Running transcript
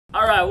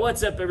Hi,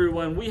 what's up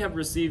everyone? We have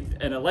received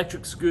an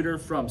electric scooter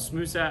from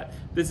SmooSat.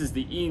 This is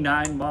the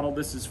E9 model.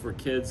 This is for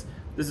kids.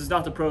 This is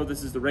not the Pro,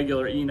 this is the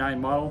regular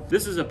E9 model.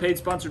 This is a paid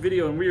sponsor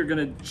video and we are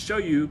gonna show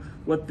you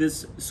what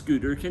this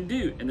scooter can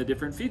do and the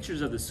different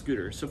features of the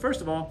scooter. So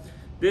first of all,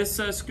 this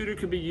scooter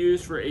can be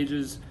used for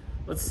ages,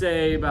 let's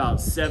say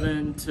about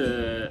 7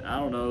 to, I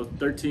don't know,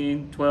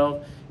 13,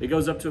 12. It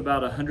goes up to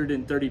about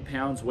 130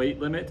 pounds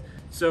weight limit.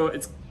 So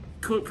it's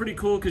pretty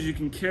cool because you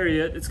can carry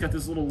it. It's got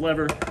this little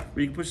lever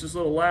where you can push this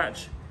little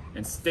latch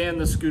and stand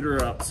the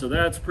scooter up. So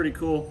that's pretty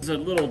cool. There's a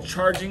little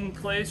charging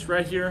place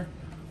right here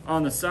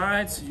on the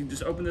sides. So you can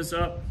just open this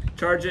up,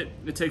 charge it.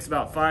 It takes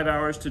about 5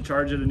 hours to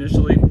charge it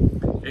initially.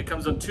 It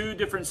comes on 2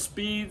 different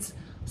speeds.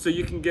 So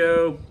you can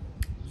go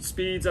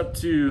speeds up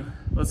to,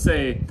 let's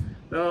say,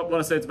 I want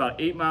to say it's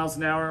about 8 miles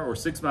an hour or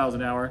 6 miles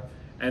an hour.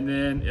 And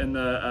then in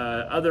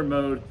the other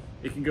mode,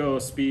 it can go a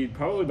speed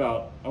probably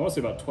about, I want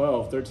to say about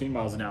 12, 13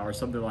 miles an hour,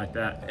 something like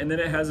that. And then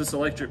it has this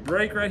electric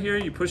brake right here.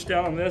 You push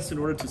down on this in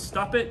order to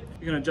stop it.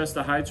 You can adjust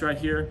the heights right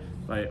here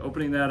by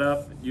opening that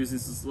up, using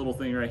this little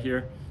thing right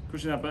here,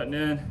 pushing that button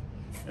in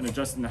and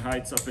adjusting the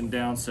heights up and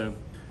down. So,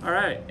 all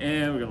right,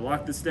 and we're gonna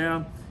lock this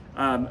down.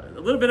 A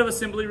little bit of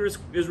assembly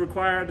is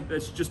required.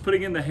 It's just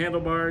putting in the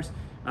handlebars.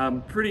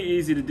 Pretty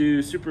easy to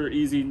do, super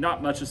easy,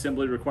 not much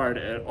assembly required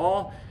at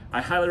all. I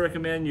highly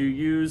recommend you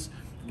use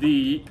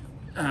the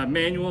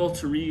manual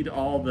to read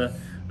all the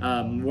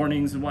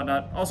warnings and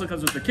whatnot. Also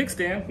comes with the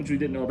kickstand, which we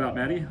didn't know about,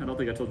 Maddie. I don't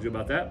think I told you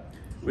about that.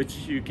 Which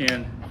you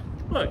can,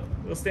 look,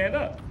 it'll stand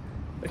up,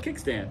 a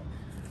kickstand.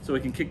 So we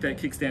can kick that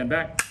kickstand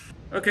back.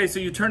 Okay, so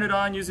you turn it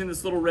on using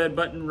this little red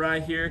button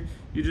right here.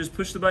 You just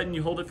push the button,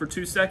 you hold it for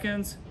 2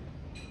 seconds.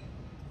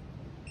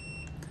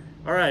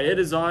 All right, it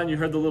is on, you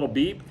heard the little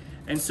beep.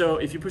 And so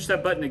if you push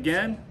that button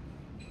again,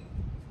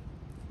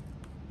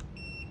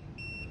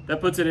 that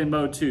puts it in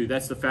mode 2.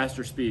 That's the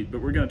faster speed,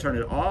 but we're gonna turn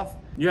it off.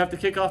 You have to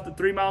kick off to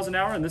 3 miles an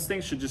hour and this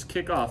thing should just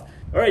kick off.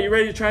 All right, you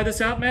ready to try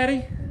this out, Maddie?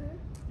 Mm-hmm.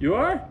 You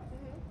are?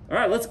 Mm-hmm. All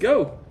right, let's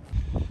go.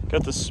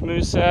 Got the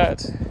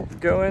SmooSat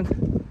going.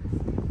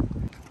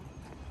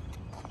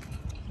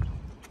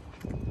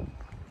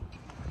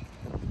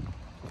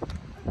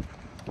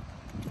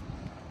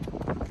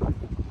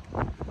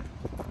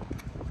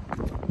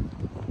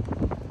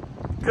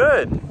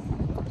 Good.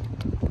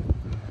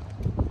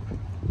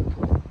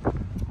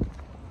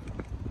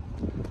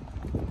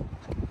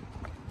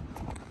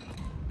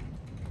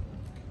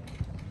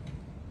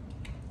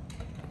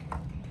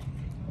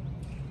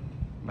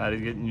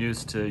 Maddie's getting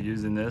used to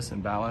using this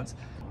and balance.